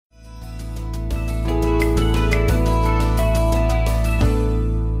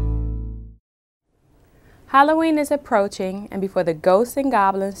Halloween is approaching, and before the ghosts and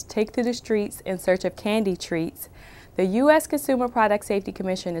goblins take to the streets in search of candy treats, the U.S. Consumer Product Safety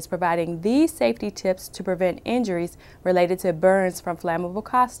Commission is providing these safety tips to prevent injuries related to burns from flammable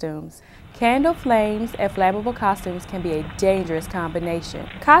costumes. Candle flames and flammable costumes can be a dangerous combination.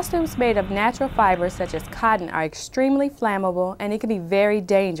 Costumes made of natural fibers such as cotton are extremely flammable, and it can be very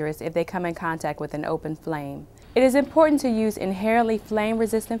dangerous if they come in contact with an open flame. It is important to use inherently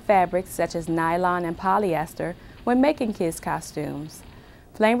flame-resistant fabrics such as nylon and polyester when making kids' costumes.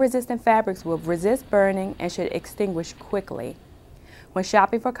 Flame-resistant fabrics will resist burning and should extinguish quickly. When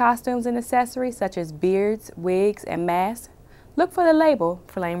shopping for costumes and accessories such as beards, wigs, and masks, look for the label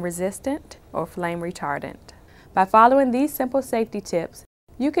flame-resistant or flame-retardant. By following these simple safety tips,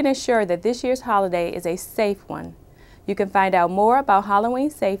 you can ensure that this year's holiday is a safe one. You can find out more about Halloween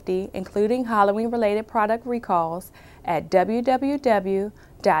safety, including Halloween-related product recalls, at www.cpsc.gov.